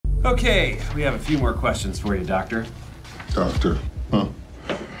Okay, we have a few more questions for you, Doctor. Doctor, huh?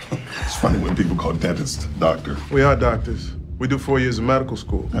 It's funny when people call dentists doctor. We are doctors. We do 4 years of medical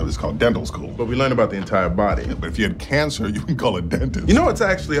school. Now, it's called dental school. But we learn about the entire body. Yeah, but if you had cancer, you can call it dentist. You know it's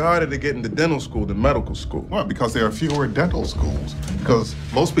actually harder to get into dental school than medical school. Well, because there are fewer dental schools. Because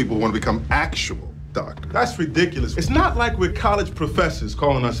most people want to become actual doctors. That's ridiculous. It's not like we're college professors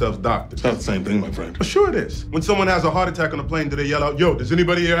calling ourselves doctors. It's not the same thing, my friend. Well, sure it is. When someone has a heart attack on a plane, do they yell out, yo, does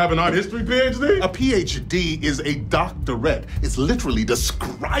anybody here have an art history PhD? A PhD is a doctorate. It's literally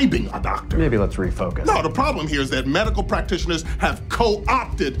describing a doctor. Maybe let's refocus. No, the problem here is that medical practitioners have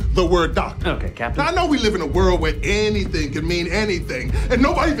co-opted the word doctor. Okay, Captain. Now, I know we live in a world where anything can mean anything, and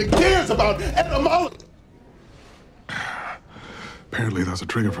nobody even cares about etymology. Apparently, that's a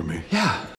trigger for me. Yeah.